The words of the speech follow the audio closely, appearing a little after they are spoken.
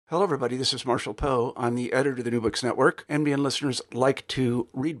Hello, everybody. This is Marshall Poe. I'm the editor of the New Books Network. NBN listeners like to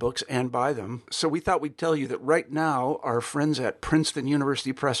read books and buy them. So we thought we'd tell you that right now, our friends at Princeton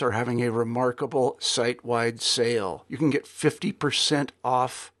University Press are having a remarkable site-wide sale. You can get 50%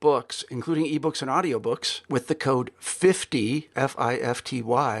 off books, including ebooks and audiobooks, with the code 50,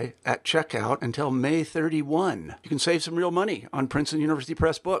 F-I-F-T-Y, at checkout until May 31. You can save some real money on Princeton University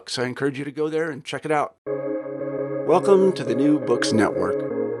Press books. I encourage you to go there and check it out. Welcome to the New Books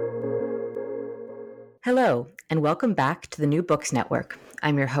Network. Hello, and welcome back to the New Books Network.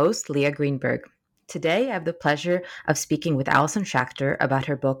 I'm your host, Leah Greenberg. Today, I have the pleasure of speaking with Alison Schachter about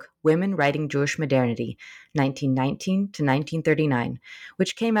her book, Women Writing Jewish Modernity, 1919 to 1939,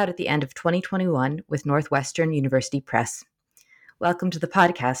 which came out at the end of 2021 with Northwestern University Press. Welcome to the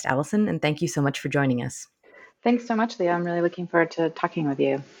podcast, Alison, and thank you so much for joining us. Thanks so much, Leah. I'm really looking forward to talking with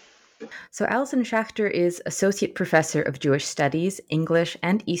you. So Alison Schachter is Associate Professor of Jewish Studies, English,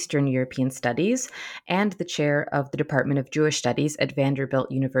 and Eastern European Studies, and the Chair of the Department of Jewish Studies at Vanderbilt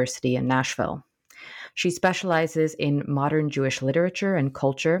University in Nashville. She specializes in modern Jewish literature and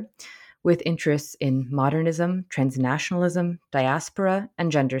culture, with interests in modernism, transnationalism, diaspora,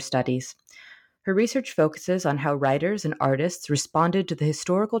 and gender studies. Her research focuses on how writers and artists responded to the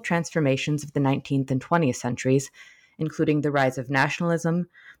historical transformations of the 19th and 20th centuries, including the rise of nationalism,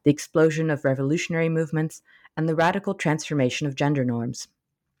 the explosion of revolutionary movements, and the radical transformation of gender norms.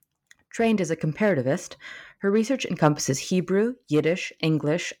 Trained as a comparativist, her research encompasses Hebrew, Yiddish,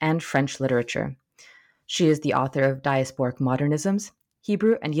 English, and French literature. She is the author of Diasporic Modernisms,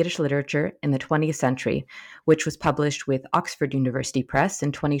 Hebrew and Yiddish Literature in the 20th Century, which was published with Oxford University Press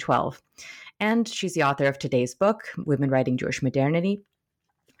in 2012. And she's the author of today's book, Women Writing Jewish Modernity.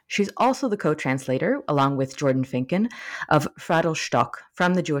 She's also the co-translator, along with Jordan Finken, of Fradl Stock,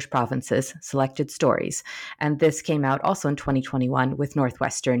 From the Jewish Provinces, Selected Stories, and this came out also in 2021 with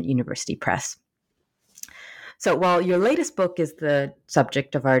Northwestern University Press. So while your latest book is the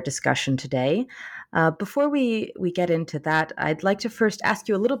subject of our discussion today, before we get into that, I'd like to first ask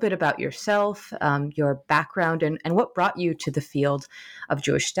you a little bit about yourself, your background, and what brought you to the field of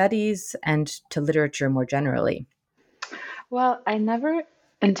Jewish studies and to literature more generally. Well, I never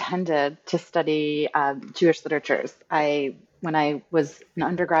intended to study Jewish literatures. When I was an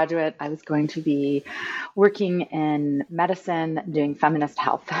undergraduate, I was going to be working in medicine, doing feminist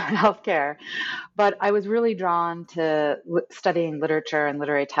healthcare, but I was really drawn to studying literature and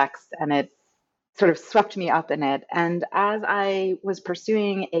literary texts, and it sort of swept me up in it. And as I was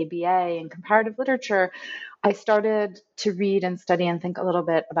pursuing a BA in comparative literature, I started to read and study and think a little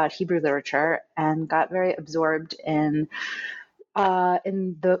bit about Hebrew literature and got very absorbed in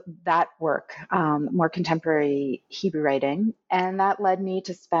that work, more contemporary Hebrew writing. And that led me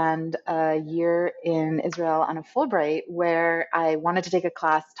to spend a year in Israel on a Fulbright, where I wanted to take a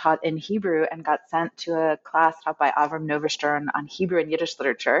class taught in Hebrew and got sent to a class taught by Avram Noverstern on Hebrew and Yiddish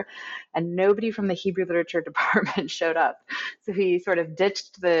literature. And nobody from the Hebrew literature department showed up. So he sort of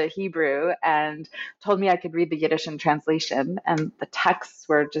ditched the Hebrew and told me I could read the Yiddish in translation. And the texts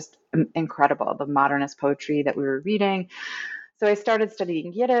were just incredible, the modernist poetry that we were reading. So I started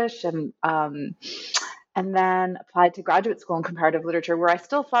studying Yiddish and then applied to graduate school in comparative literature, where I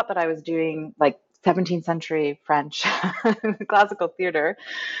still thought that I was doing like 17th century French classical theater.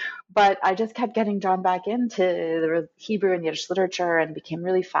 But I just kept getting drawn back into the Hebrew and Yiddish literature and became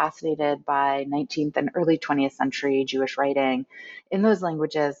really fascinated by 19th and early 20th century Jewish writing in those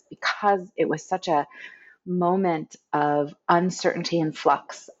languages, because it was such a moment of uncertainty and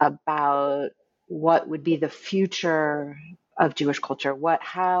flux about what would be the future of Jewish culture,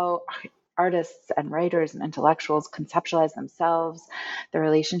 how artists and writers and intellectuals conceptualize themselves, their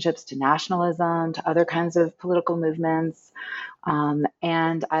relationships to nationalism, to other kinds of political movements,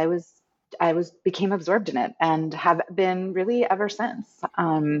 and I became absorbed in it and have been really ever since.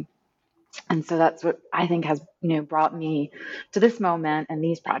 And so that's what I think has brought me to this moment and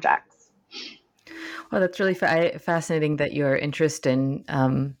these projects. Well, that's really fascinating that your interest in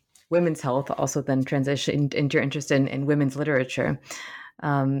women's health also then transitioned into your interest in women's literature.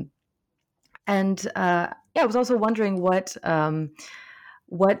 I was also wondering what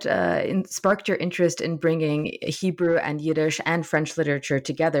sparked your interest in bringing Hebrew and Yiddish and French literature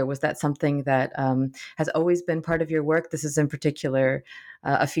together. Was that something that has always been part of your work? This is in particular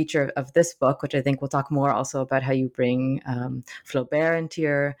a feature of this book, which I think we'll talk more also about how you bring Flaubert into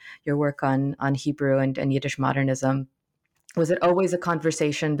your work on Hebrew and Yiddish modernism. Was it always a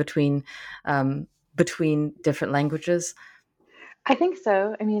conversation between different languages? I think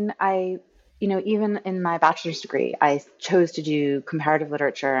so. I mean, even in my bachelor's degree, I chose to do comparative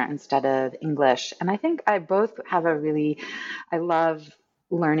literature instead of English. And I think I both have I love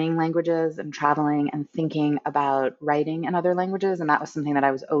learning languages and traveling and thinking about writing in other languages. And that was something that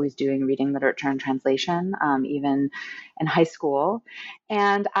I was always doing, reading literature and translation, even in high school.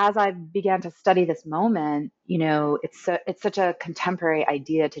 And as I began to study this moment, it's such a contemporary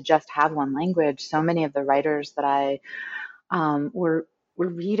idea to just have one language. So many of the writers that I were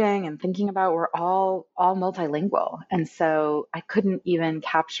reading and thinking about were all multilingual. And so I couldn't even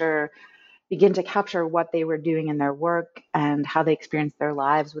begin to capture what they were doing in their work and how they experienced their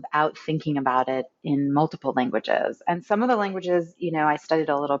lives without thinking about it in multiple languages. And some of the languages, I studied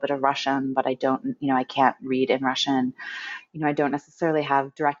a little bit of Russian, but I don't, I can't read in Russian. I don't necessarily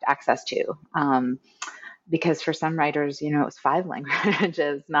have direct access to, because for some writers, it was 5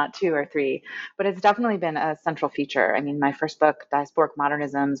 languages, not 2 or 3. But it's definitely been a central feature. I mean, my first book, Diasporic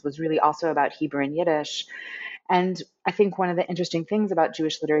Modernisms, was really also about Hebrew and Yiddish. And I think one of the interesting things about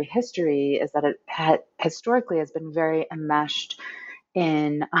Jewish literary history is that it historically has been very enmeshed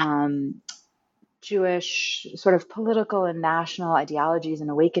in Jewish sort of political and national ideologies and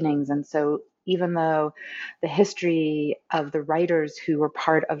awakenings. And so even though the history of the writers who were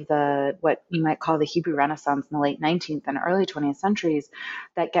part of what you might call the Hebrew Renaissance in the late 19th and early 20th centuries,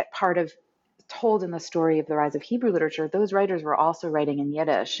 that get told in the story of the rise of Hebrew literature, those writers were also writing in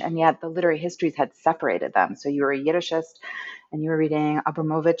Yiddish, and yet the literary histories had separated them. So you were a Yiddishist, and you were reading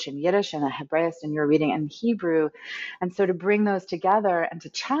Abramovich in Yiddish, and a Hebraist, and you were reading in Hebrew. And so to bring those together and to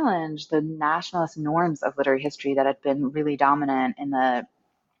challenge the nationalist norms of literary history that had been really dominant in the,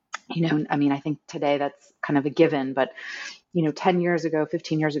 I think today that's kind of a given, but 10 years ago,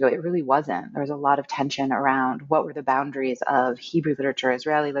 15 years ago, it really wasn't. There was a lot of tension around what were the boundaries of Hebrew literature,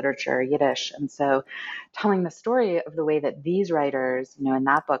 Israeli literature, Yiddish. And so telling the story of the way that these writers, in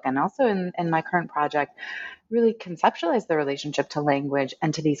that book and also in my current project, really conceptualize the relationship to language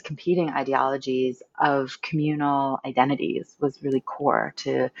and to these competing ideologies of communal identities was really core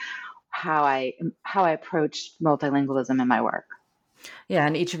to how I approached multilingualism in my work. Yeah,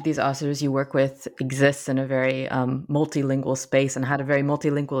 and each of these authors you work with exists in a very multilingual space and had a very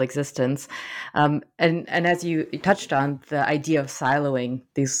multilingual existence. And as you touched on, the idea of siloing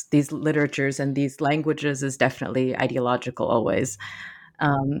these literatures and these languages is definitely ideological always.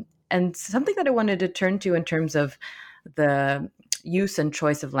 And something that I wanted to turn to in terms of the use and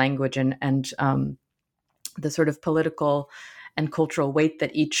choice of language and the sort of political and cultural weight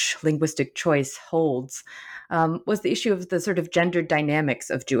that each linguistic choice holds, was the issue of the sort of gender dynamics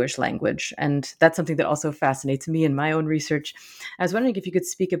of Jewish language. And that's something that also fascinates me in my own research. I was wondering if you could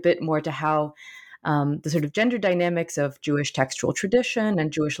speak a bit more to how the sort of gender dynamics of Jewish textual tradition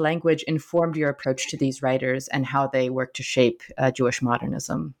and Jewish language informed your approach to these writers and how they work to shape Jewish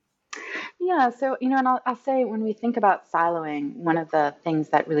modernism. Yeah, so and I'll say when we think about siloing, one of the things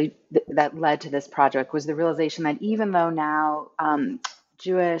that really that led to this project was the realization that even though now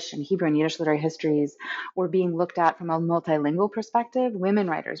Jewish and Hebrew and Yiddish literary histories were being looked at from a multilingual perspective, women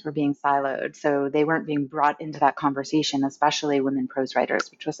writers were being siloed, so they weren't being brought into that conversation, especially women prose writers,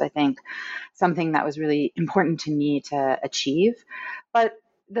 which was, I think, something that was really important to me to achieve. But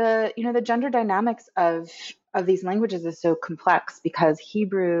the gender dynamics of these languages is so complex because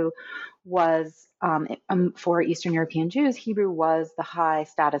Hebrew was for Eastern European Jews, Hebrew was the high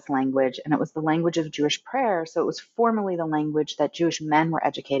status language, and it was the language of Jewish prayer. So it was formally the language that Jewish men were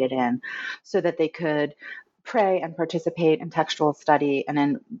educated in, so that they could pray and participate in textual study and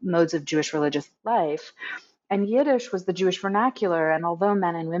in modes of Jewish religious life. And Yiddish was the Jewish vernacular. And although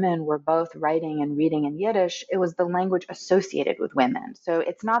men and women were both writing and reading in Yiddish, it was the language associated with women. So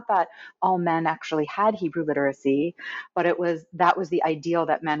it's not that all men actually had Hebrew literacy, but that was the ideal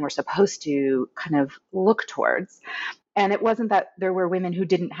that men were supposed to kind of look towards. And it wasn't that there were women who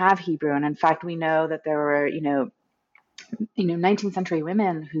didn't have Hebrew. And in fact, we know that there were, 19th century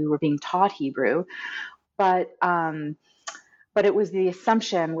women who were being taught Hebrew, but it was the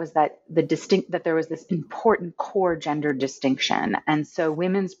assumption was that that there was this important core gender distinction. And so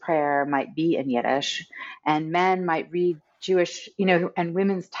women's prayer might be in Yiddish and men might read Jewish, and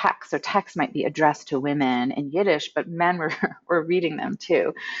women's texts, so texts might be addressed to women in Yiddish, but men were reading them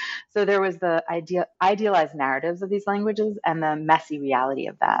too. So there was the idealized narratives of these languages and the messy reality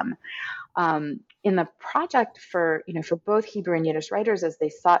of them. In the project for both Hebrew and Yiddish writers, as they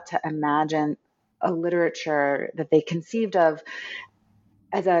sought to imagine a literature that they conceived of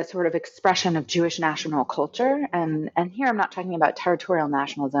as a sort of expression of Jewish national culture. And here I'm not talking about territorial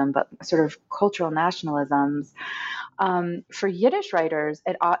nationalism, but sort of cultural nationalisms. For Yiddish writers,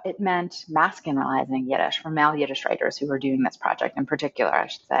 it meant masculinizing Yiddish, for male Yiddish writers who were doing this project in particular, I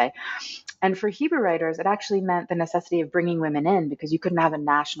should say. And for Hebrew writers, it actually meant the necessity of bringing women in, because you couldn't have a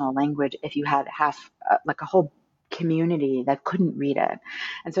national language if you had like a whole community that couldn't read it.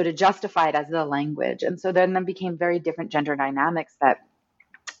 And so to justify it as the language. And so then there became very different gender dynamics that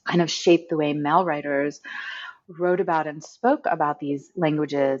kind of shaped the way male writers wrote about and spoke about these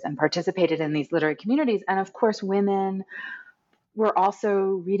languages and participated in these literary communities. And of course, women were also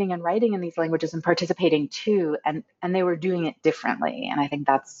reading and writing in these languages and participating too, and they were doing it differently. And I think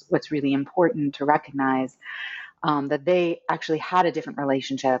that's what's really important to recognize, that they actually had a different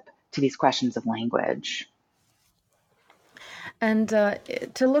relationship to these questions of language. And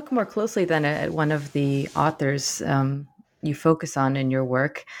to look more closely then at one of the authors you focus on in your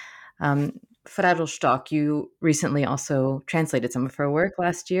work, Fradl Stock, you recently also translated some of her work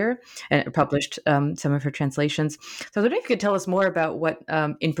last year and published some of her translations. So I was wondering if you could tell us more about what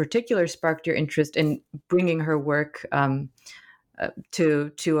in particular sparked your interest in bringing her work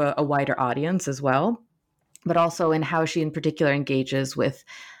to a wider audience as well, but also in how she in particular engages with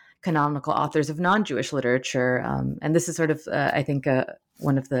canonical authors of non-Jewish literature. And this is sort of, I think,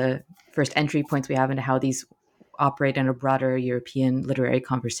 one of the first entry points we have into how these operate in a broader European literary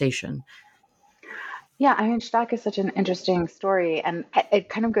conversation. Yeah, I mean, Stock is such an interesting story. And it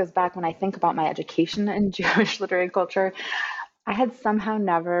kind of goes back when I think about my education in Jewish literary culture. I had somehow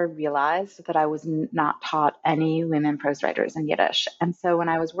never realized that I was not taught any women prose writers in Yiddish. And so when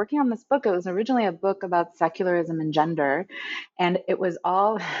I was working on this book, it was originally a book about secularism and gender. And it was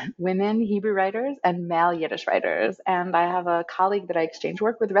all women Hebrew writers and male Yiddish writers. And I have a colleague that I exchange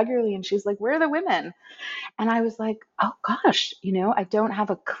work with regularly, and she's like, "Where are the women?" And I was like, oh gosh, I don't have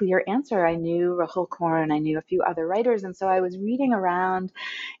a clear answer. I knew Rachel Korn, I knew a few other writers. And so I was reading around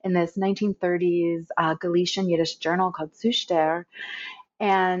in this 1930s Galician Yiddish journal called Zuster.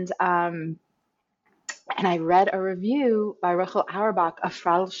 And I read a review by Rachel Auerbach of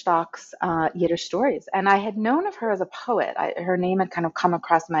Fradl Stock's Yiddish stories. And I had known of her as a poet. Her name had kind of come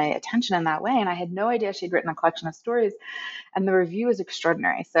across my attention in that way. And I had no idea she'd written a collection of stories. And the review was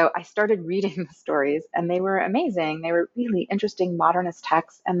extraordinary. So I started reading the stories, and they were amazing. They were really interesting modernist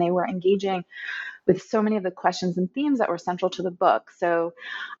texts, and they were engaging with so many of the questions and themes that were central to the book. So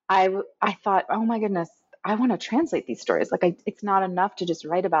I thought, oh my goodness, I want to translate these stories. Like, it's not enough to just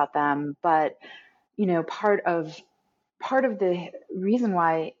write about them, but part of the reason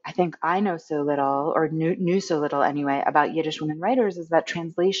why I think I know so little, or knew so little anyway, about Yiddish women writers is that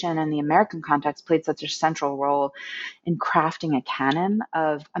translation in the American context played such a central role in crafting a canon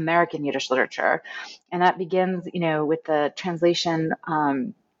of American Yiddish literature. And that begins, with the translation,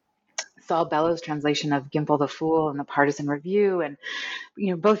 Saul Bellows' translation of Gimple the Fool and the Partisan Review. And,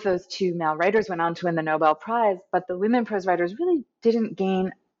 both those two male writers went on to win the Nobel Prize, but the women prose writers really didn't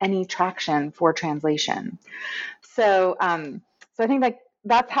gain any traction for translation. So I think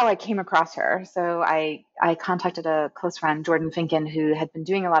that's how I came across her. So I contacted a close friend, Jordan Finken, who had been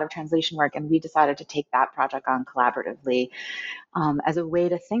doing a lot of translation work, and we decided to take that project on collaboratively as a way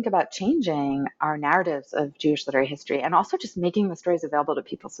to think about changing our narratives of Jewish literary history, and also just making the stories available to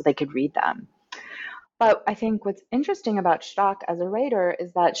people so they could read them. But I think what's interesting about Stock as a writer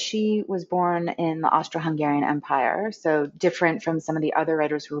is that she was born in the Austro-Hungarian Empire, so different from some of the other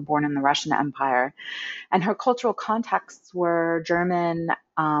writers who were born in the Russian Empire. And her cultural contexts were German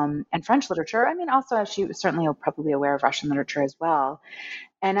and French literature. I mean, also she was certainly probably aware of Russian literature as well.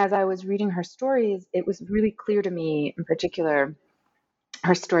 And as I was reading her stories, it was really clear to me, in particular,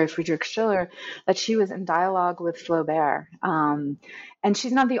 her story, Friedrich Schiller, that she was in dialogue with Flaubert. And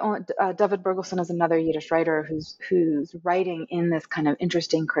she's not the only, David Bergelson is another Yiddish writer who's writing in this kind of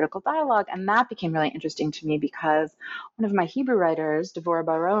interesting critical dialogue. And that became really interesting to me because one of my Hebrew writers, Devorah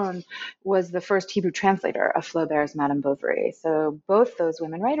Baron, was the first Hebrew translator of Flaubert's Madame Bovary. So both those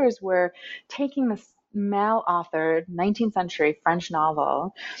women writers were taking this male-authored 19th century French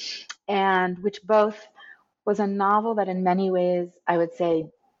novel, and which both was a novel that in many ways, I would say,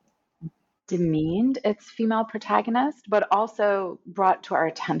 demeaned its female protagonist, but also brought to our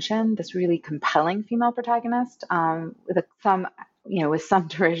attention this really compelling female protagonist with some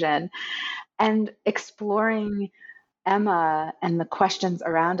derision, and exploring Emma and the questions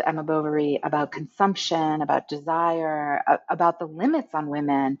around Emma Bovary about consumption, about desire, about the limits on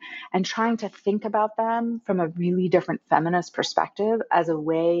women, and trying to think about them from a really different feminist perspective as a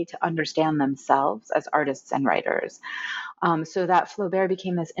way to understand themselves as artists and writers. So that Flaubert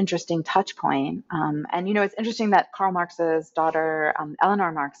became this interesting touch point. And, it's interesting that Karl Marx's daughter,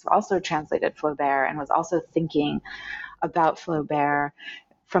 Eleanor Marx, also translated Flaubert and was also thinking about Flaubert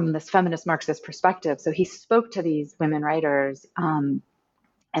from this feminist Marxist perspective. So he spoke to these women writers, and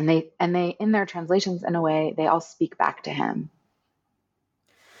they in their translations, in a way, they all speak back to him.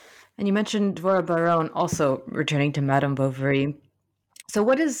 And you mentioned Devorah Baron also returning to Madame Bovary. So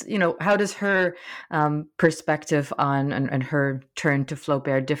what is, how does her perspective on and her turn to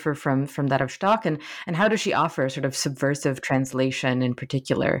Flaubert differ from that of Stock, and how does she offer sort of subversive translation in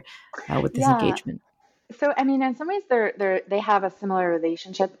particular with this Yeah. engagement? So, I mean, in some ways, they have a similar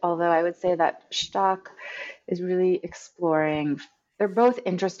relationship, although I would say that Stock is really exploring. They're both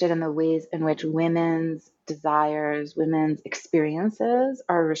interested in the ways in which women's desires, women's experiences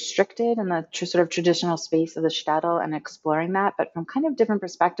are restricted in the sort of traditional space of the shtetl and exploring that, but from kind of different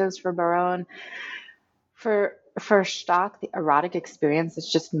perspectives for Baron. For Stock, the erotic experience is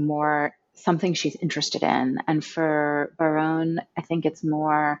just more something she's interested in. And for Baron, I think it's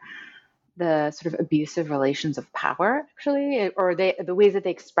more the sort of abusive relations of power, actually, or the ways that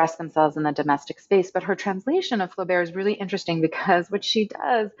they express themselves in the domestic space. But her translation of Flaubert is really interesting because what she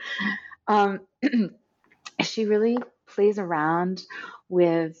does, um, she really plays around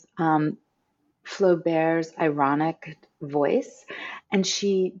with Flaubert's ironic voice, and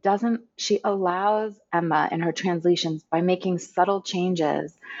she allows Emma in her translations, by making subtle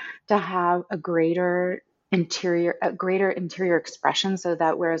changes, to have a greater interior expression, so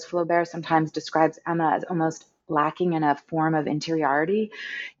that whereas Flaubert sometimes describes Emma as almost lacking in a form of interiority,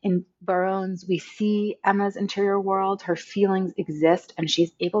 in Baron's we see Emma's interior world, her feelings exist, and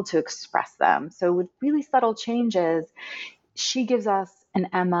she's able to express them. So with really subtle changes, she gives us an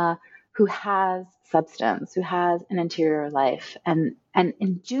Emma who has substance, who has an interior life. And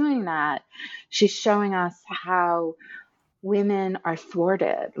in doing that, she's showing us how women are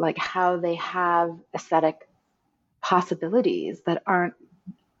thwarted, like how they have aesthetic possibilities that aren't,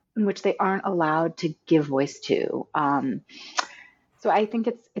 in which they aren't allowed to give voice to. So I think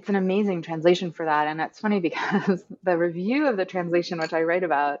it's an amazing translation for that. And it's funny because the review of the translation, which I write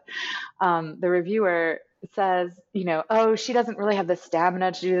about, the reviewer says, oh, she doesn't really have the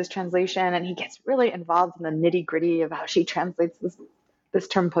stamina to do this translation. And he gets really involved in the nitty gritty of how she translates this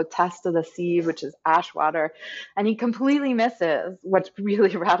term potest of the sea, which is ash water. And he completely misses what's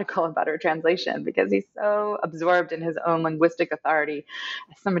really radical about her translation, because he's so absorbed in his own linguistic authority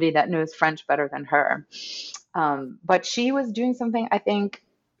as somebody that knows French better than her. But she was doing something, I think,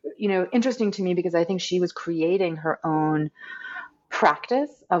 interesting to me, because I think she was creating her own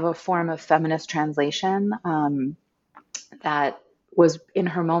practice of a form of feminist translation that was in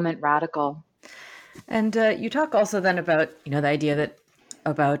her moment radical. And you talk also then about the idea that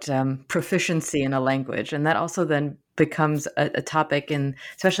about proficiency in a language, and that also then becomes a topic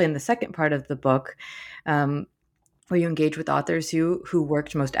especially in the second part of the book, where you engage with authors who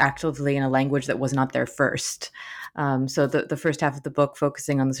worked most actively in a language that was not their first. So the first half of the book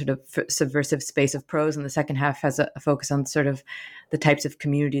focusing on the sort of subversive space of prose, and the second half has a focus on sort of the types of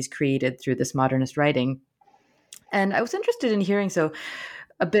communities created through this modernist writing. And I was interested in hearing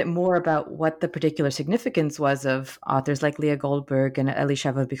a bit more about what the particular significance was of authors like Leah Goldberg and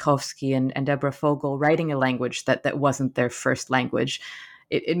Elisheva Bichovsky and Deborah Fogel writing a language that wasn't their first language.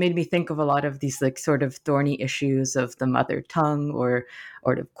 It made me think of a lot of these like sort of thorny issues of the mother tongue or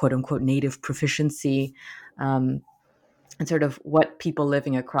the quote unquote native proficiency, and sort of what people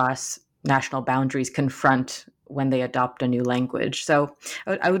living across national boundaries confront when they adopt a new language. So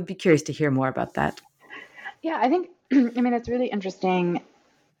I would be curious to hear more about that. Yeah, I think, I mean, it's really interesting.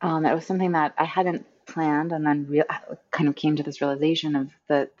 It was something that I hadn't planned, and then kind of came to this realization of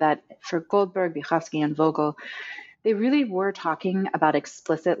that for Goldberg, Bichovsky, and Vogel, they really were talking about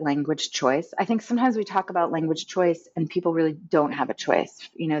explicit language choice. I think sometimes we talk about language choice and people really don't have a choice.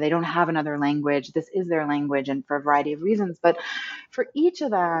 They don't have another language. This is their language, and for a variety of reasons. But for each of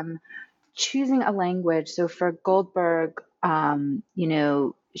them, choosing a language. So for Goldberg,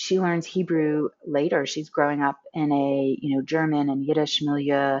 she learns Hebrew later. She's growing up in a German and Yiddish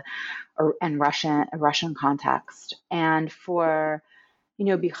milieu, and a Russian context. And for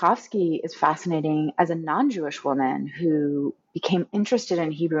Bichovsky is fascinating as a non-Jewish woman who became interested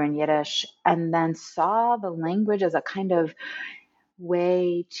in Hebrew and Yiddish, and then saw the language as a kind of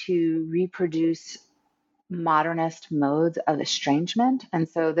way to reproduce modernist modes of estrangement, and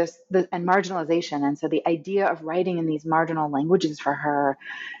so and marginalization. And so the idea of writing in these marginal languages for her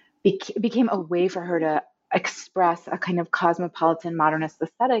became a way for her to express a kind of cosmopolitan modernist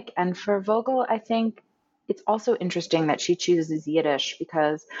aesthetic. And for Vogel, I think it's also interesting that she chooses Yiddish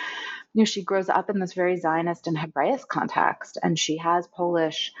because she grows up in this very Zionist and Hebraic context, and she has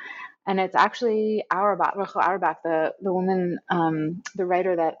Polish. And it's actually Rachel Auerbach, the woman, the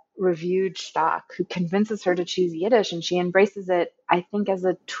writer that reviewed Stock, who convinces her to choose Yiddish, and she embraces it, I think, as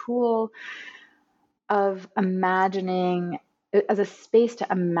a tool of imagining, as a space to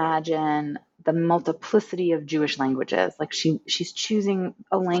imagine the multiplicity of Jewish languages. Like she's choosing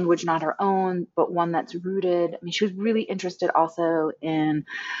a language not her own, but one that's rooted. I mean, she was really interested also in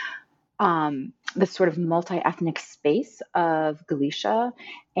the sort of multi-ethnic space of Galicia.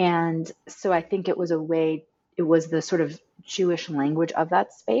 And so I think it was the sort of Jewish language of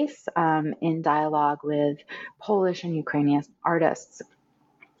that space in dialogue with Polish and Ukrainian artists.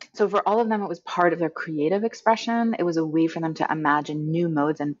 So for all of them, it was part of their creative expression. It was a way for them to imagine new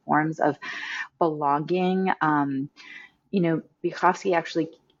modes and forms of belonging. Bykovsky actually,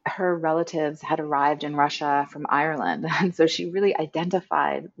 her relatives had arrived in Russia from Ireland. And so she really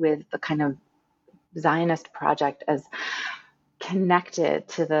identified with the kind of Zionist project as connected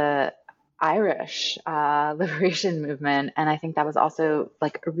to the Irish liberation movement. And I think that was also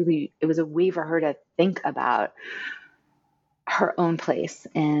it was a way for her to think about her own place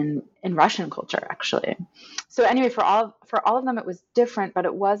in Russian culture, actually. So anyway, for all of them, it was different, but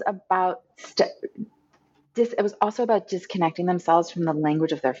it was about it was also about disconnecting themselves from the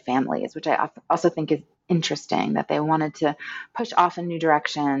language of their families, which I also think is interesting, that they wanted to push off in new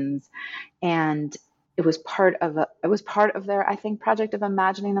directions. And it was part of their, I think, project of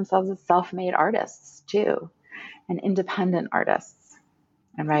imagining themselves as self-made artists too, and independent artists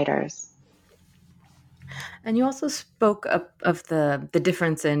and writers. And you also spoke of the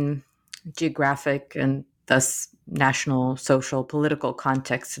difference in geographic and thus national, social, political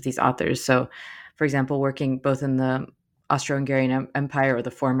context of these authors. So, for example, working both in the Austro-Hungarian Empire, or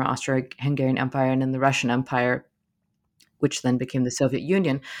the former Austro-Hungarian Empire, and in the Russian Empire, which then became the Soviet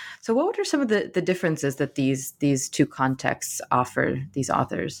Union. So what are some of the differences that these two contexts offer these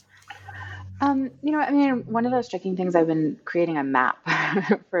authors? One of the striking things, I've been creating a map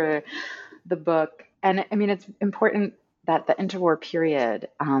for the book. And I mean, it's important that the interwar period,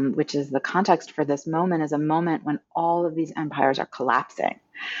 which is the context for this moment, is a moment when all of these empires are collapsing.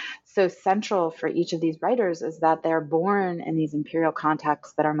 So central for each of these writers is that they're born in these imperial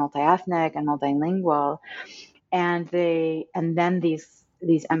contexts that are multi-ethnic and multilingual, and then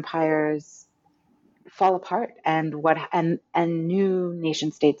these empires fall apart, and new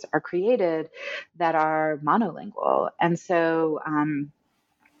nation states are created that are monolingual. And so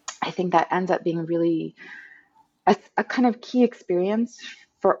I think that ends up being really a kind of key experience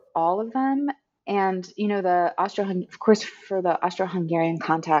for all of them. And, of course, for the Austro-Hungarian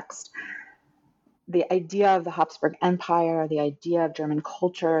context, the idea of the Habsburg Empire, the idea of German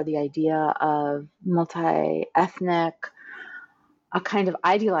culture, the idea of multi-ethnic, a kind of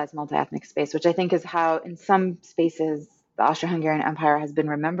idealized multi-ethnic space, which I think is how, in some spaces, the Austro-Hungarian Empire has been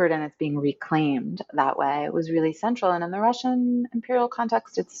remembered and it's being reclaimed that way. It was really central. And in the Russian imperial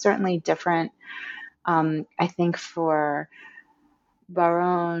context, it's certainly different. I think for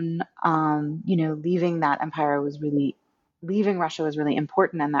Baron, leaving that empire leaving Russia was really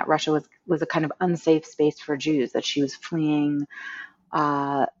important, and that Russia was a kind of unsafe space for Jews, that she was fleeing.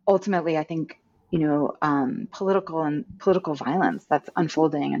 Ultimately, I think, political violence that's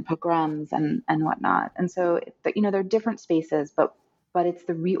unfolding, and pogroms and whatnot. And so, there are different spaces, but it's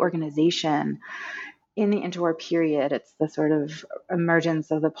the reorganization in the interwar period. It's the sort of emergence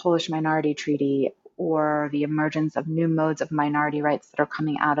of the Polish Minority Treaty, or the emergence of new modes of minority rights that are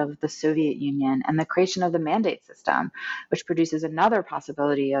coming out of the Soviet Union, and the creation of the mandate system, which produces another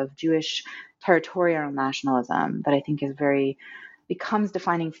possibility of Jewish territorial nationalism that I think becomes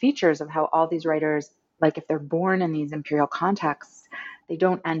defining features of how all these writers, like if they're born in these imperial contexts, they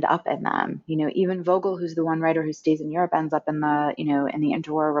don't end up in them. Even Vogel, who's the one writer who stays in Europe, ends up in the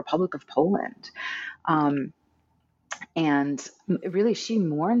interwar Republic of Poland. And really, she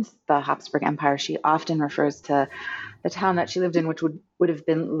mourns the Habsburg Empire. She often refers to the town that she lived in, which would have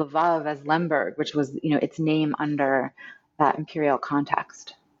been Lvov, as Lemberg, which was, its name under that imperial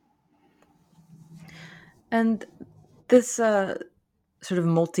context. And this sort of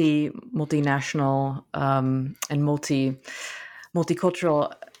multinational and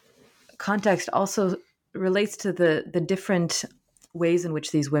multicultural context also relates to the different ways in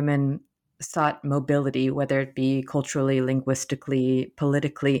which these women sought mobility, whether it be culturally, linguistically,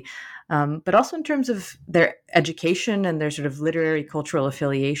 politically, but also in terms of their education and their sort of literary cultural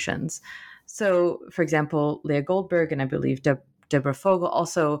affiliations. So, for example, Leah Goldberg and I believe Deborah Fogel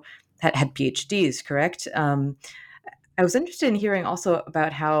also had PhDs, correct? I was interested in hearing also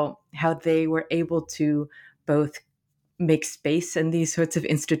about how they were able to both make space in these sorts of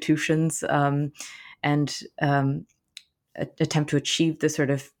institutions and attempt to achieve this sort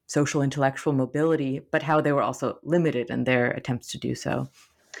of social intellectual mobility, but how they were also limited in their attempts to do so.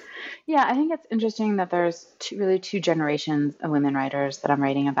 Yeah, I think it's interesting that there's two generations of women writers that I'm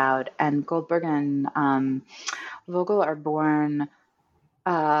writing about, and Goldberg and Vogel are born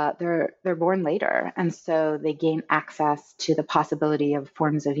they're born later, and so they gain access to the possibility of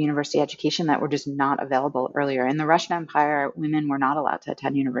forms of university education that were just not available earlier. In the Russian Empire, women were not allowed to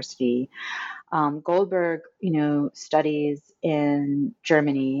attend university. Goldberg, studies in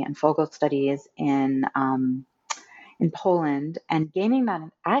Germany, and Vogel studies in Poland, and gaining that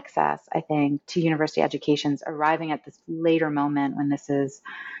access, I think, to university educations, arriving at this later moment when this is,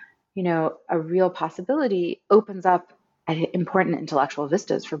 a real possibility, opens up important intellectual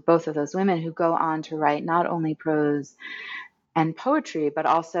vistas for both of those women who go on to write not only prose and poetry, but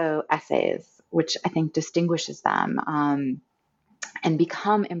also essays, which I think distinguishes them, and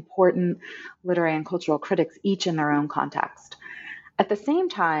become important literary and cultural critics, each in their own context. At the same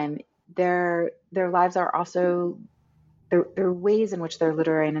time, their lives are also, there are ways in which their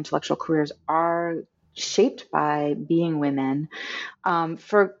literary and intellectual careers are shaped by being women.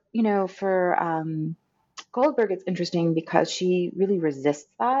 For Goldberg, it's interesting because she really resists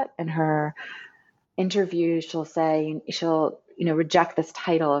that. In her interviews, she'll reject this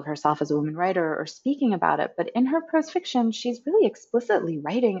title of herself as a woman writer or speaking about it. But in her prose fiction, she's really explicitly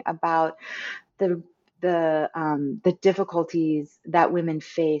writing about the difficulties that women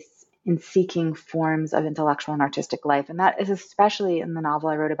face in seeking forms of intellectual and artistic life. And that is especially in the novel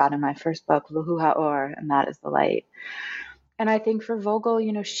I wrote about in my first book, V'hu Ha'or, and That is the Light. And I think for Vogel,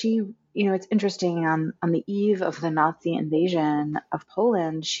 it's interesting, on the eve of the Nazi invasion of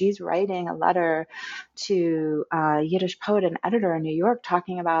Poland, she's writing a letter to a Yiddish poet and editor in New York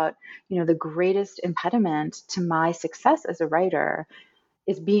talking about, the greatest impediment to my success as a writer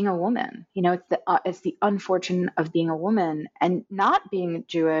is being a woman. It's the unfortune of being a woman and not being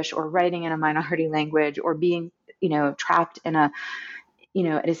Jewish or writing in a minority language or being, trapped in at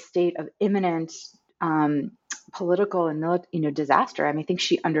a state of imminent political and disaster. I mean, I think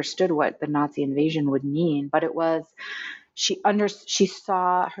she understood what the Nazi invasion would mean, but it was she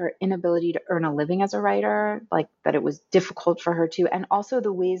saw her inability to earn a living as a writer, like that it was difficult for her to, and also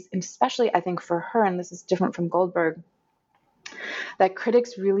the ways, and especially I think for her, and this is different from Goldberg, that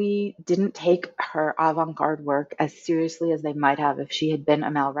critics really didn't take her avant-garde work as seriously as they might have if she had been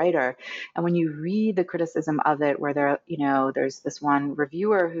a male writer. And when you read the criticism of it, where there's this one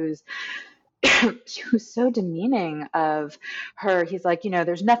reviewer who's so demeaning of her. He's like,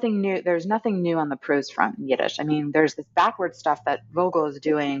 there's nothing new on the prose front in Yiddish. I mean, there's this backward stuff that Vogel is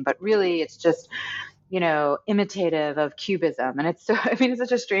doing, but really it's just, imitative of Cubism. And it's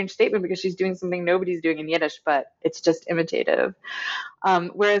such a strange statement because she's doing something nobody's doing in Yiddish, but it's just imitative.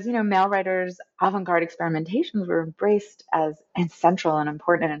 Whereas, male writers' avant-garde experimentations were embraced as central and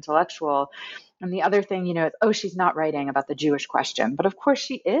important and intellectual. And the other thing, is, she's not writing about the Jewish question. But of course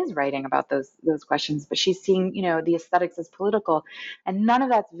she is writing about those questions, but she's seeing, the aesthetics as political. And none of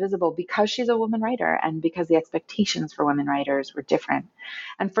that's visible because she's a woman writer and because the expectations for women writers were different.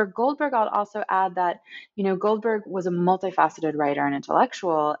 And for Goldberg, I'll also add that, Goldberg was a multifaceted writer and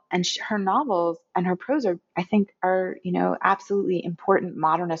intellectual, and her novels and her prose I think are, absolutely important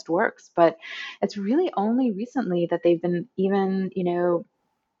modernist works. But it's really only recently that they've been even,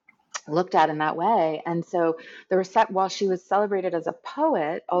 looked at in that way. And so while she was celebrated as a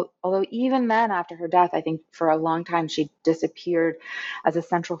poet, although even then after her death, I think for a long time she disappeared as a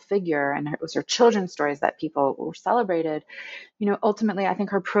central figure, and it was her children's stories that people were celebrated. Ultimately, I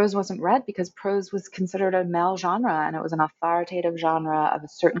think her prose wasn't read because prose was considered a male genre, and it was an authoritative genre of a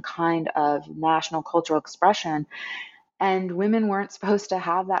certain kind of national cultural expression. And women weren't supposed to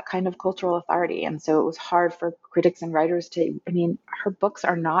have that kind of cultural authority. And so it was hard for critics and writers her books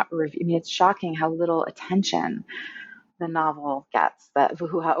are not, it's shocking how little attention the novel gets. That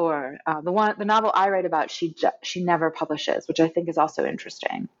V'hu Ha'or, the novel I write about, she never publishes, which I think is also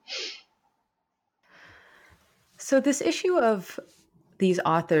interesting. So this issue of these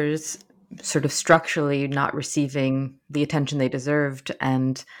authors sort of structurally not receiving the attention they deserved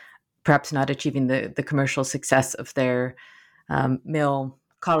and perhaps not achieving the commercial success of their male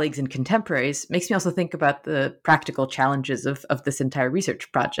colleagues and contemporaries makes me also think about the practical challenges of this entire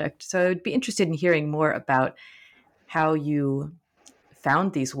research project. So I'd be interested in hearing more about how you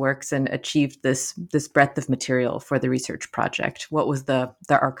found these works and achieved this breadth of material for the research project. What was the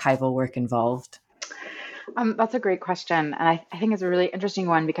archival work involved? That's a great question. And I think it's a really interesting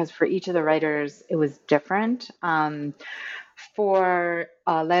one because for each of the writers, it was different. For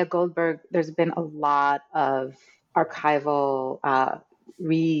Leah Goldberg, there's been a lot of archival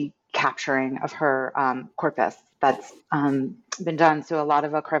capturing of her corpus that's been done. So a lot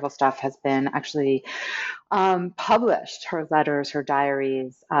of archival stuff has been actually published, her letters, her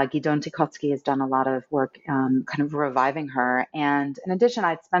diaries. Gidon Tikotsky has done a lot of work kind of reviving her. And in addition,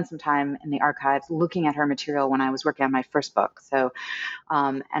 I'd spent some time in the archives looking at her material when I was working on my first book. So,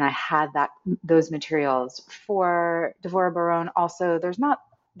 and I had those materials for Devorah Baron. Also, there's not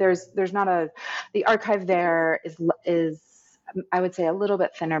the archive there is I would say a little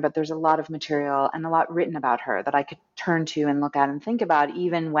bit thinner, but there's a lot of material and a lot written about her that I could turn to and look at and think about,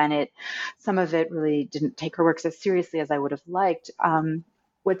 even when some of it really didn't take her works as seriously as I would have liked.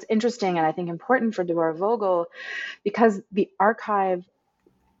 What's interesting and I think important for Devorah Vogel, because the archive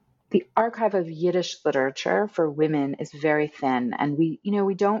of Yiddish literature for women is very thin, and we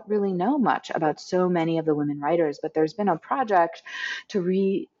don't really know much about so many of the women writers, but there's been a project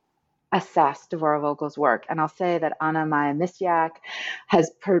to assess Devorah Vogel's work. And I'll say that Anna Maya Misyak has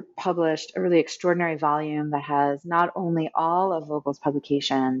published a really extraordinary volume that has not only all of Vogel's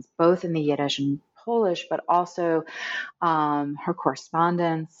publications, both in the Yiddish and Polish, but also her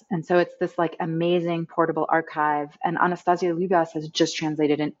correspondence. And so it's this like amazing portable archive. And Anastasia Lubas has just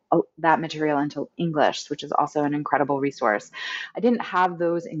translated that material into English, which is also an incredible resource. I didn't have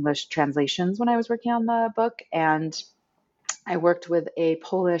those English translations when I was working on the book, and I worked with a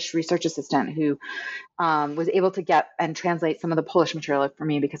Polish research assistant who was able to get and translate some of the Polish material for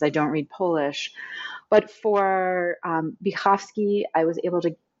me because I don't read Polish. But for Bichowski, I was able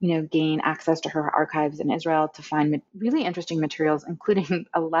to gain access to her archives in Israel to find really interesting materials, including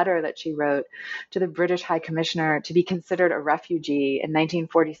a letter that she wrote to the British High Commissioner to be considered a refugee in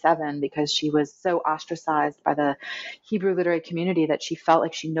 1947 because she was so ostracized by the Hebrew literary community that she felt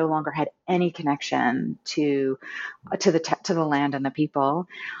like she no longer had any connection to the land and the people.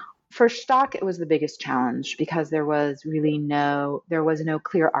 For Stock, it was the biggest challenge because there was no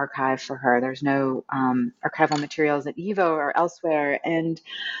clear archive for her. There's no archival materials at YIVO or elsewhere. And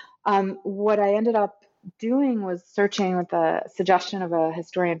what I ended up doing was searching with the suggestion of a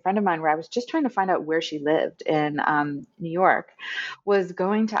historian friend of mine, where I was just trying to find out where she lived in New York, was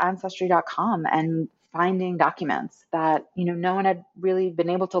going to Ancestry.com and finding documents that no one had really been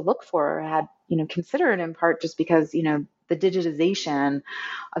able to look for or had considered, in part just because the digitization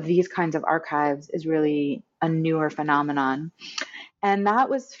of these kinds of archives is really a newer phenomenon. And that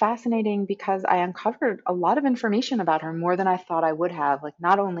was fascinating because I uncovered a lot of information about her, more than I thought I would have, like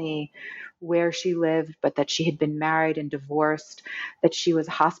not only where she lived, but that she had been married and divorced, that she was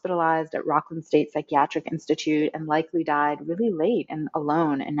hospitalized at Rockland State Psychiatric Institute and likely died really late and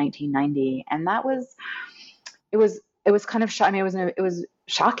alone in 1990. And it was kind of it was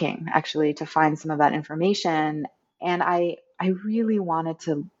shocking actually to find some of that information. And I really wanted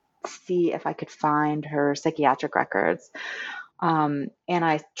to see if I could find her psychiatric records. And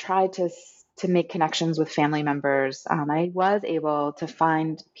I tried to make connections with family members. I was able to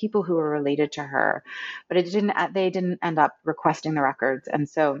find people who were related to her, but they didn't end up requesting the records. And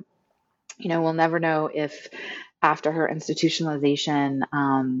so, we'll never know if after her institutionalization,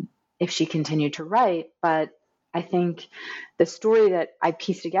 if she continued to write, but I think the story that I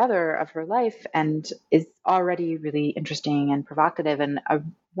pieced together of her life and is already really interesting and provocative. And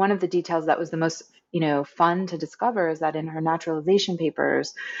one of the details that was the most, fun to discover is that in her naturalization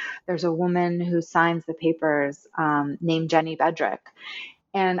papers, there's a woman who signs the papers named Jenny Bedrick.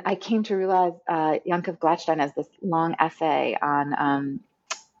 And I came to realize Yankov Gladstein has this long essay on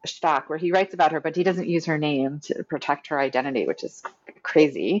Stock where he writes about her, but he doesn't use her name to protect her identity, which is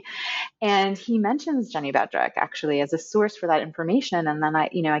crazy. And he mentions Jenny Bedrick actually as a source for that information. And then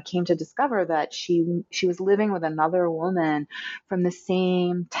I came to discover that she was living with another woman from the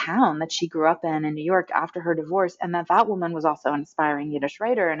same town that she grew up in New York after her divorce. And that woman was also an aspiring Yiddish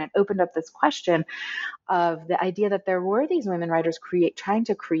writer. And it opened up this question of the idea that there were these women writers trying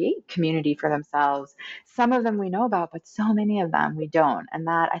to create community for themselves. Some of them we know about, but so many of them we don't. And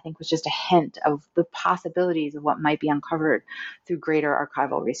that, I think, was just a hint of the possibilities of what might be uncovered through greater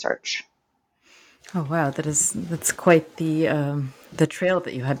archival research. Oh wow, that's quite the trail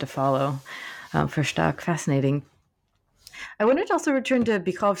that you had to follow for Stock. Fascinating. I wanted to also return to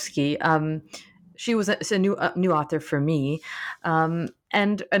Bichowski. She was a new author for me,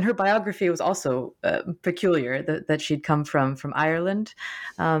 and her biography was also peculiar. That she'd come from Ireland,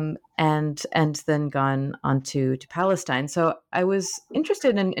 and then gone on to Palestine. So I was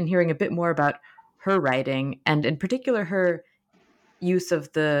interested in hearing a bit more about her writing, and in particular her use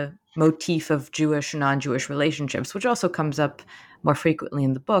of the motif of Jewish non-Jewish relationships, which also comes up more frequently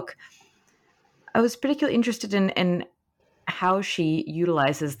in the book. I was particularly interested in how she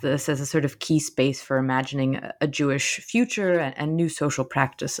utilizes this as a sort of key space for imagining a Jewish future and new social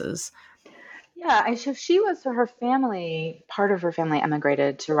practices. Yeah, so her family, part of her family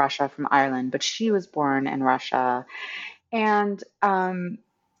emigrated to Russia from Ireland, but she was born in Russia. And,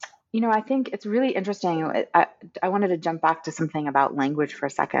 I think it's really interesting. I wanted to jump back to something about language for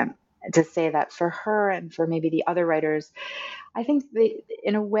a second to say that for her and for maybe the other writers, I think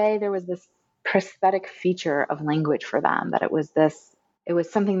in a way, there was this prosthetic feature of language for them, that it was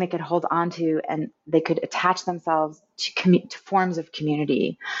something they could hold on to and they could attach themselves to forms of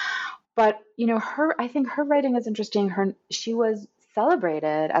community. But, I think her writing is interesting. She was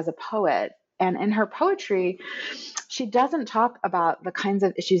celebrated as a poet. And in her poetry, she doesn't talk about the kinds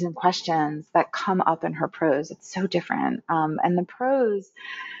of issues and questions that come up in her prose. It's so different. And the prose,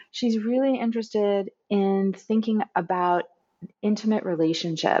 she's really interested in thinking about intimate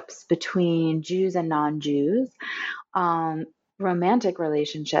relationships between Jews and non-Jews, romantic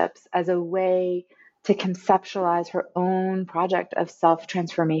relationships, as a way to conceptualize her own project of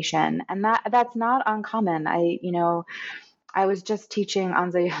self-transformation. And that's not uncommon. I was just teaching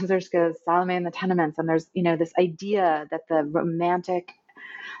Anza Yazurska's Salome and the Tenements, and there's, this idea that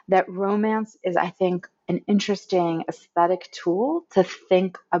that romance is, I think, an interesting aesthetic tool to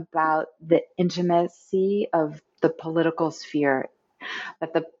think about the intimacy of the political sphere,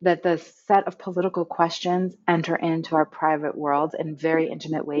 that the set of political questions enter into our private world in very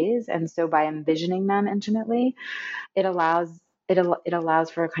intimate ways. And so by envisioning them intimately, it allows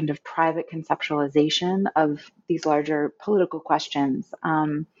for a kind of private conceptualization of these larger political questions.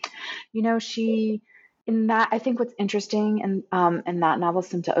 She, in that, I think what's interesting in that novel,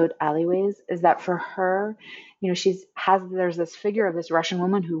 Simta Ode Alleyways, is that for her, there's this figure of this Russian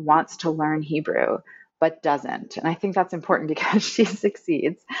woman who wants to learn Hebrew but doesn't. And I think that's important because she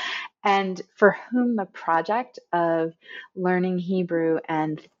succeeds. And for whom the project of learning Hebrew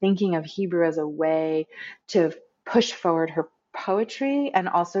and thinking of Hebrew as a way to push forward her poetry and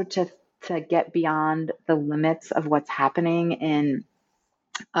also to get beyond the limits of what's happening in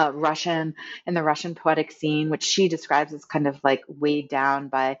the Russian poetic scene, which she describes as kind of like weighed down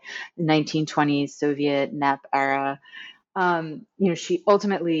by 1920s Soviet NEP era. She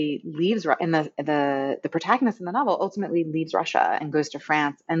ultimately leaves, and the protagonist in the novel ultimately leaves Russia and goes to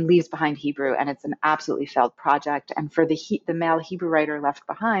France and leaves behind Hebrew, and it's an absolutely failed project. And for the male Hebrew writer left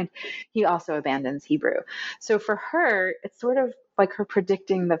behind, he also abandons Hebrew. So for her, it's sort of like her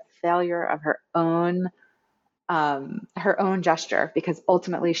predicting the failure of her own gesture, because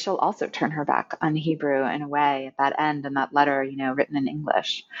ultimately she'll also turn her back on Hebrew in a way at that end, in that letter, written in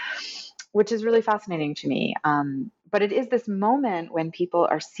English, which is really fascinating to me. But it is this moment when people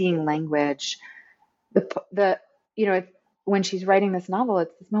are seeing language, when she's writing this novel,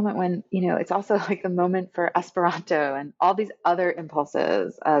 it's this moment when, it's also like the moment for Esperanto and all these other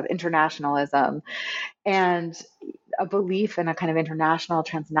impulses of internationalism and a belief in a kind of international,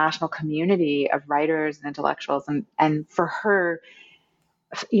 transnational community of writers and intellectuals. And for her,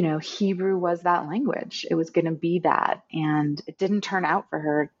 Hebrew was that language. It was going to be that. And it didn't turn out for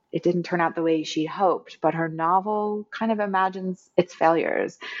her. It didn't turn out the way she hoped, but her novel kind of imagines its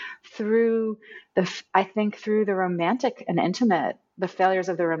failures through the romantic and intimate, the failures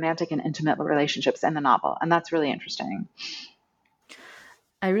of the romantic and intimate relationships in the novel. And that's really interesting.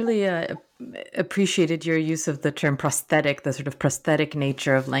 I really appreciated your use of the term prosthetic, the sort of prosthetic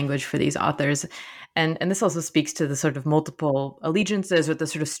nature of language for these authors. And this also speaks to the sort of multiple allegiances or the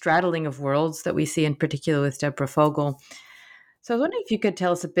sort of straddling of worlds that we see in particular with Deborah Fogel. So I was wondering if you could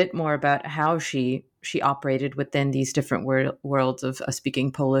tell us a bit more about how she operated within these different worlds of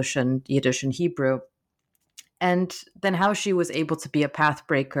speaking Polish and Yiddish and Hebrew, and then how she was able to be a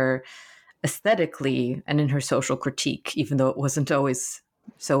pathbreaker aesthetically and in her social critique, even though it wasn't always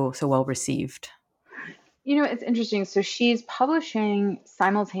so well received. It's interesting. So she's publishing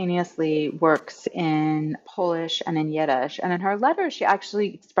simultaneously works in Polish and in Yiddish. And in her letter, she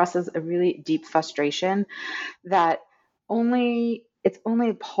actually expresses a really deep frustration that it's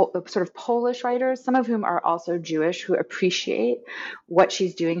only sort of Polish writers, some of whom are also Jewish, who appreciate what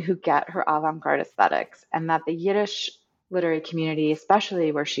she's doing, who get her avant-garde aesthetics, and that the Yiddish literary community,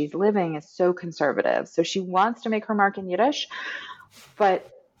 especially where she's living, is so conservative. So she wants to make her mark in Yiddish, but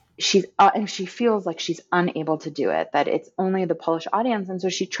and she feels like she's unable to do it, that it's only the Polish audience. And so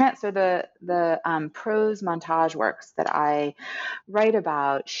so the prose montage works that I write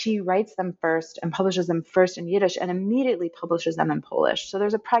about, she writes them first and publishes them first in Yiddish and immediately publishes them in Polish. So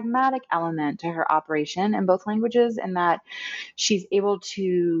there's a pragmatic element to her operation in both languages, in that she's able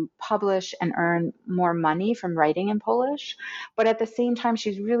to publish and earn more money from writing in Polish. But at the same time,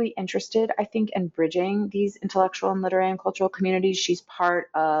 she's really interested, I think, in bridging these intellectual and literary and cultural communities. She's part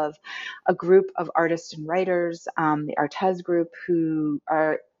of a group of artists and writers, the Artes group, who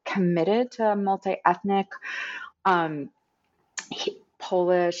are committed to multi-ethnic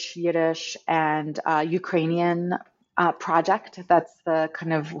Polish, Yiddish, and Ukrainian project that's the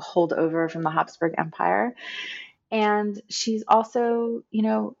kind of holdover from the Habsburg Empire. And she's also,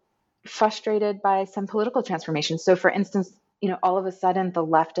 frustrated by some political transformations. So, for instance, all of a sudden the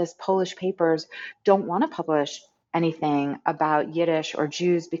leftist Polish papers don't want to publish anything about Yiddish or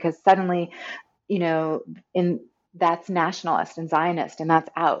Jews because suddenly, that's nationalist and Zionist, and that's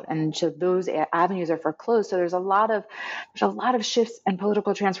out, and so those avenues are foreclosed. So there's a lot of shifts and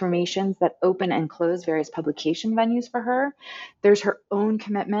political transformations that open and close various publication venues for her. There's her own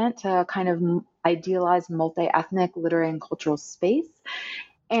commitment to kind of idealized multi-ethnic literary and cultural space,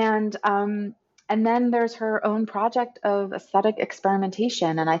 and then there's her own project of aesthetic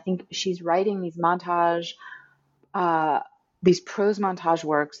experimentation. And I think she's writing these prose montage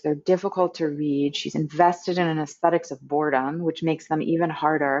works. They're difficult to read. She's invested in an aesthetics of boredom, which makes them even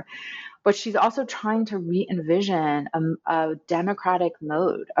harder. But she's also trying to re-envision a democratic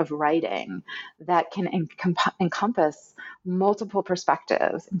mode of writing that can encompass multiple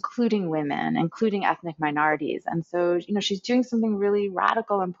perspectives, including women, including ethnic minorities. And so, she's doing something really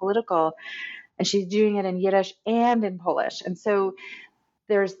radical and political, and she's doing it in Yiddish and in Polish. And so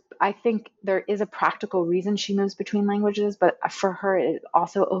I think there is a practical reason she moves between languages, but for her, it's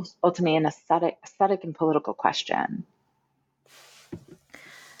also ultimately an aesthetic and political question.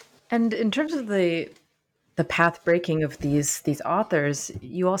 And in terms of the path breaking of these authors,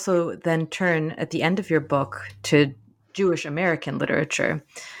 you also then turn at the end of your book to Jewish American literature.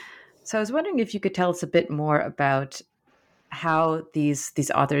 So I was wondering if you could tell us a bit more about how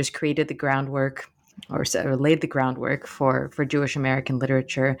these authors created the groundwork or laid the groundwork for Jewish American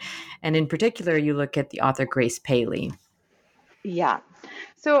literature. And in particular, you look at the author Grace Paley. Yeah.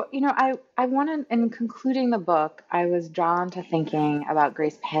 So, I wanted, in concluding the book, I was drawn to thinking about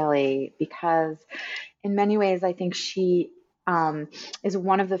Grace Paley because in many ways, I think she is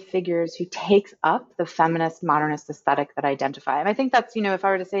one of the figures who takes up the feminist modernist aesthetic that I identify. And I think that's, if I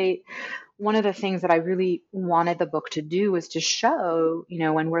were to say, one of the things that I really wanted the book to do was to show,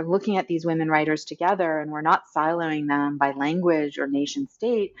 when we're looking at these women writers together and we're not siloing them by language or nation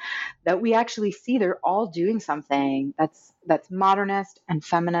state, that we actually see they're all doing something that's modernist and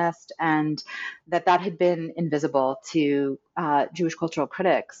feminist, and that had been invisible to Jewish cultural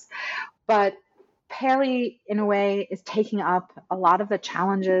critics. But Paley, in a way, is taking up a lot of the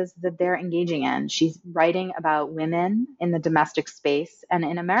challenges that they're engaging in. She's writing about women in the domestic space, and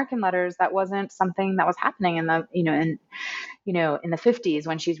in American letters, that wasn't something that was happening in the in the 50s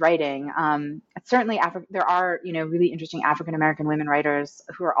when she's writing. Certainly, there are really interesting African American women writers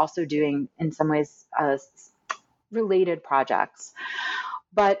who are also doing, in some ways, related projects.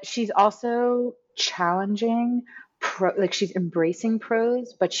 But she's also challenging. She's embracing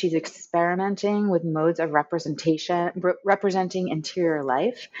prose, but she's experimenting with modes of representation, representing interior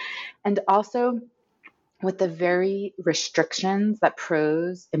life, and also with the very restrictions that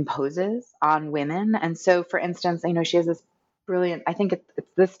prose imposes on women. And so, for instance, she has this brilliant, I think it's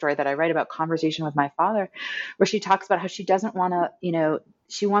this story that I write about, Conversation with My Father, where she talks about how she doesn't want to,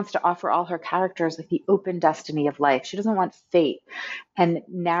 she wants to offer all her characters like the open destiny of life. She doesn't want fate and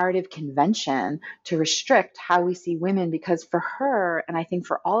narrative convention to restrict how we see women, because for her, and I think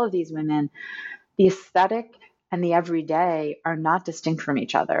for all of these women, the aesthetic and the everyday are not distinct from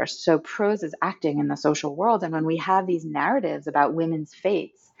each other. So prose is acting in the social world. And when we have these narratives about women's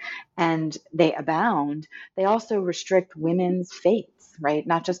fates, and they abound, they also restrict women's fates, right?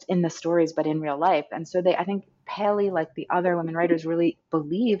 Not just in the stories, but in real life. And so I think Paley, like the other women writers, really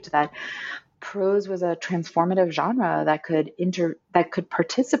believed that prose was a transformative genre that could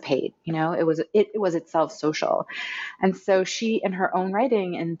participate. It was itself social. And so she, in her own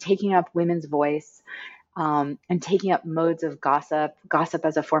writing and taking up women's voice, and taking up modes of gossip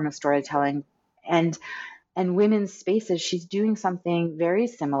as a form of storytelling, and women's spaces, she's doing something very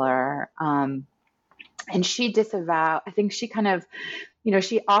similar. And she I think she kind of,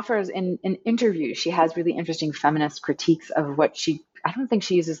 she offers in interviews, she has really interesting feminist critiques of what I don't think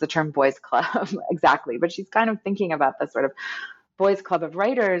she uses the term boys club exactly, but she's kind of thinking about this sort of boys' club of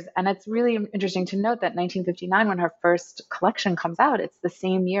writers. And it's really interesting to note that 1959, when her first collection comes out, it's the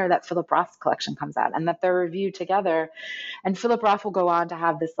same year that Philip Roth's collection comes out, and that they're reviewed together. And Philip Roth will go on to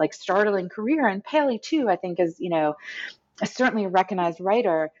have this like startling career. And Paley too, I think, is, certainly a recognized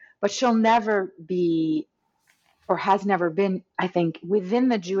writer, but she'll never be, or has never been, I think, within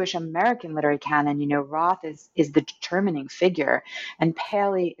the Jewish American literary canon. Roth is the determining figure, and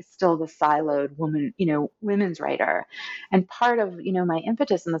Paley is still the siloed woman, women's writer. And part of, my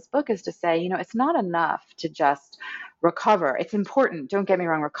impetus in this book is to say, it's not enough to just recover. It's important. Don't get me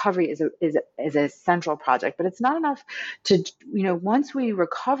wrong. Recovery is a central project, but it's not enough to, once we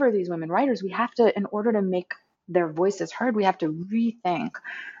recover these women writers, we have to, in order to make their voices heard, we have to rethink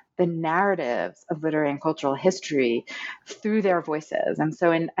the narratives of literary and cultural history through their voices. And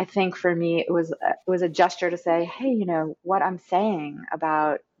so, I think for me, it was a gesture to say, hey, what I'm saying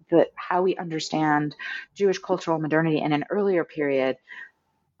about how we understand Jewish cultural modernity in an earlier period,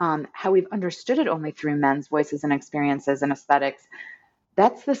 how we've understood it only through men's voices and experiences and aesthetics,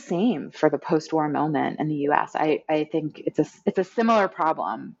 that's the same for the post-war moment in the U.S. I think it's a similar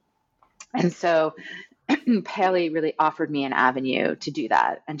problem. And so Paley really offered me an avenue to do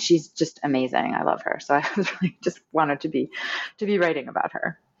that, and she's just amazing. I love her, so I was really just wanted to be writing about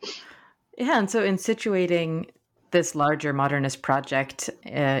her. Yeah, and so in situating this larger modernist project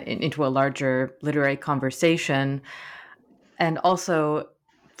into a larger literary conversation, and also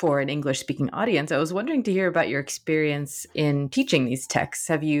for an English-speaking audience, I was wondering to hear about your experience in teaching these texts.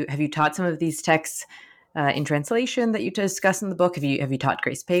 Have you taught some of these texts in translation that you discuss in the book? Have you taught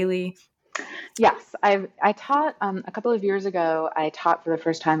Grace Paley? Yes, I taught a couple of years ago. I taught for the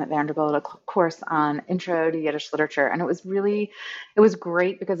first time at Vanderbilt a course on Intro to Yiddish Literature, and it was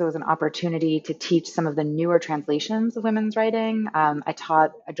great because it was an opportunity to teach some of the newer translations of women's writing. I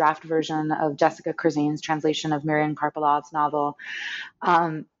taught a draft version of Jessica Kurzane's translation of Miriam Karpelov's novel,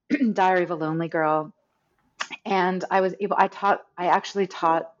 Diary of a Lonely Girl. And I actually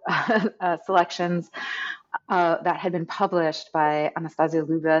taught selections that had been published by Anastasia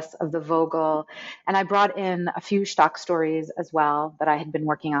Lubis of the Vogel. And I brought in a few stock stories as well that I had been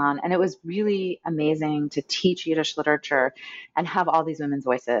working on. And it was really amazing to teach Yiddish literature and have all these women's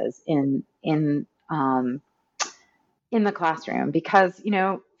voices in the classroom, because,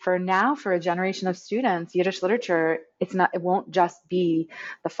 for a generation of students, Yiddish literature, it won't just be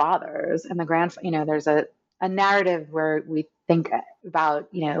the fathers and the there's a narrative where we think about,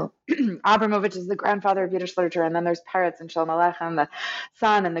 Abramovich is the grandfather of Yiddish literature, and then there's Peretz and Shalom Aleichem, the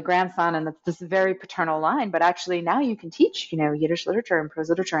son and the grandson, and this very paternal line. But actually now you can teach, Yiddish literature and prose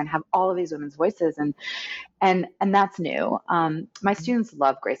literature and have all of these women's voices, and that's new. My students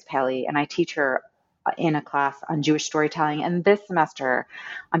love Grace Paley, and I teach her in a class on Jewish storytelling. And this semester,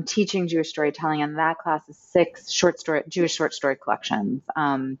 I'm teaching Jewish storytelling, and that class is 6 Jewish short story collections.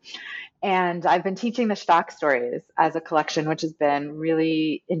 And I've been teaching the Stock stories as a collection, which has been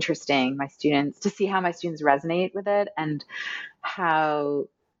really interesting. To see how my students resonate with it, and how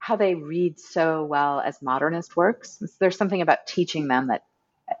they read so well as modernist works. So there's something about teaching them that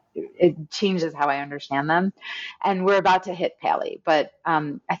it changes how I understand them. And we're about to hit Paley, but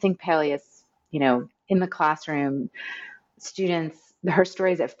I think Paley is, in the classroom, her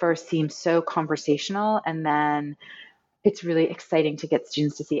stories at first seem so conversational, and then it's really exciting to get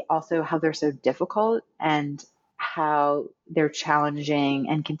students to see also how they're so difficult, and how they're challenging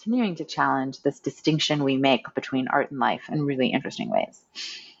and continuing to challenge this distinction we make between art and life in really interesting ways.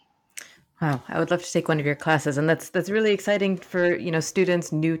 Wow, I would love to take one of your classes, and that's really exciting for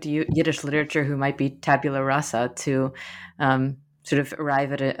students new to Yiddish literature who might be tabula rasa to sort of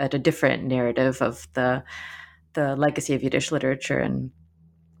arrive at a different narrative of the legacy of Yiddish literature and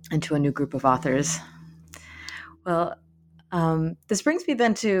to a new group of authors. Well, this brings me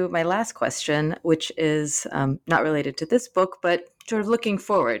then to my last question, which is not related to this book, but sort of looking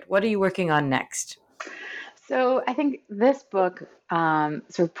forward. What are you working on next? So I think this book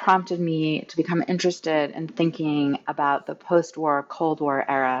sort of prompted me to become interested in thinking about the post-war, Cold War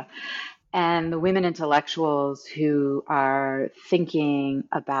era, and the women intellectuals who are thinking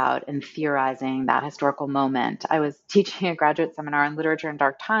about and theorizing that historical moment. I was teaching a graduate seminar on literature in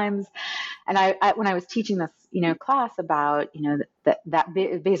dark times, and when I was teaching this, class about, that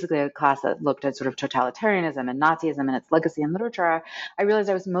basically a class that looked at sort of totalitarianism and Nazism and its legacy in literature, I realized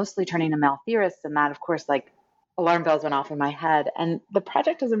I was mostly turning to male theorists, and that, of course, alarm bells went off in my head. And the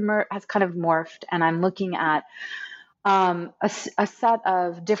project has kind of morphed, and I'm looking at a set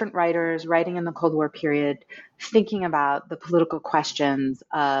of different writers writing in the Cold War period, thinking about the political questions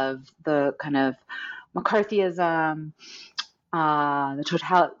of the kind of McCarthyism, the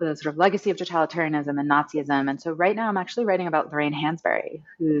sort of legacy of totalitarianism and Nazism. And so right now I'm actually writing about Lorraine Hansberry,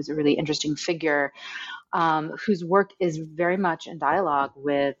 who's a really interesting figure, whose work is very much in dialogue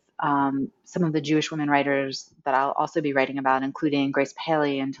with some of the Jewish women writers that I'll also be writing about, including Grace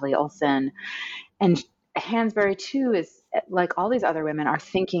Paley and Tilly Olson. And Hansberry, too, is like all these other women, are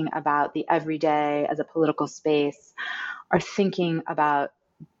thinking about the everyday as a political space, are thinking about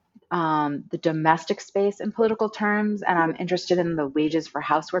the domestic space in political terms. And I'm interested in the wages for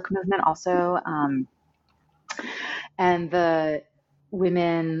housework movement also. And the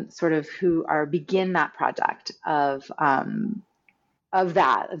women sort of who begin that project of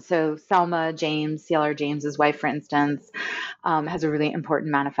that. And so Selma James, CLR James's wife, for instance, has a really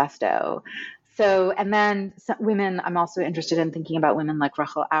important manifesto. So, and then women, I'm also interested in thinking about women like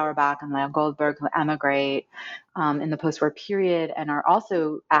Rachel Auerbach and Leah Goldberg, who emigrate in the post-war period and are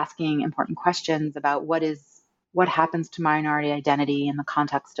also asking important questions about what happens to minority identity in the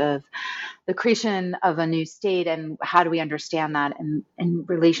context of the creation of a new state, and how do we understand that in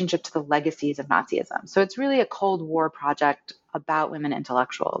relationship to the legacies of Nazism. So it's really a Cold War project about women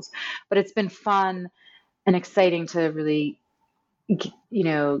intellectuals, but it's been fun and exciting to really,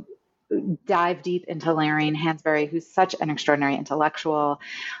 dive deep into Lorraine Hansberry, who's such an extraordinary intellectual,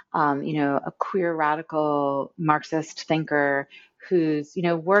 a queer radical Marxist thinker whose,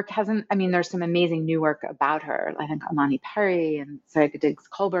 work there's some amazing new work about her. I think Amani Perry and Sarah Diggs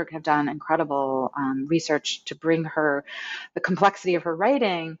Kohlberg have done incredible research to bring the complexity of her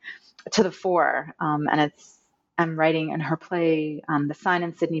writing to the fore. I'm writing in her play, The Sun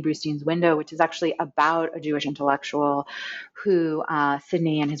in Sidney Brustein's Window, which is actually about a Jewish intellectual who,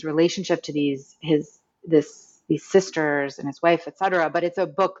 Sidney, and his relationship to these sisters and his wife, etc. But it's a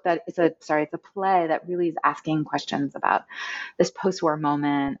play that really is asking questions about this post-war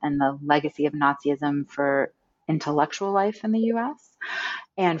moment and the legacy of Nazism for intellectual life in the U.S.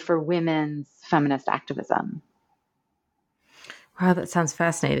 and for women's feminist activism. Wow, that sounds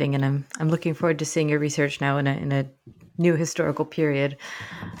fascinating, and I'm looking forward to seeing your research now in a new historical period.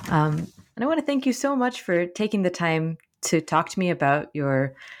 And I want to thank you so much for taking the time to talk to me about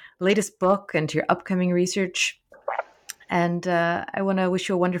your latest book and your upcoming research. And I want to wish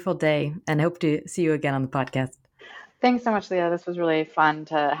you a wonderful day, and I hope to see you again on the podcast. Thanks so much, Leah. This was really fun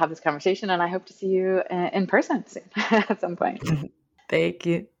to have this conversation, and I hope to see you in person soon at some point. Thank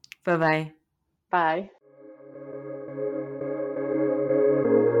you. Bye-bye. Bye.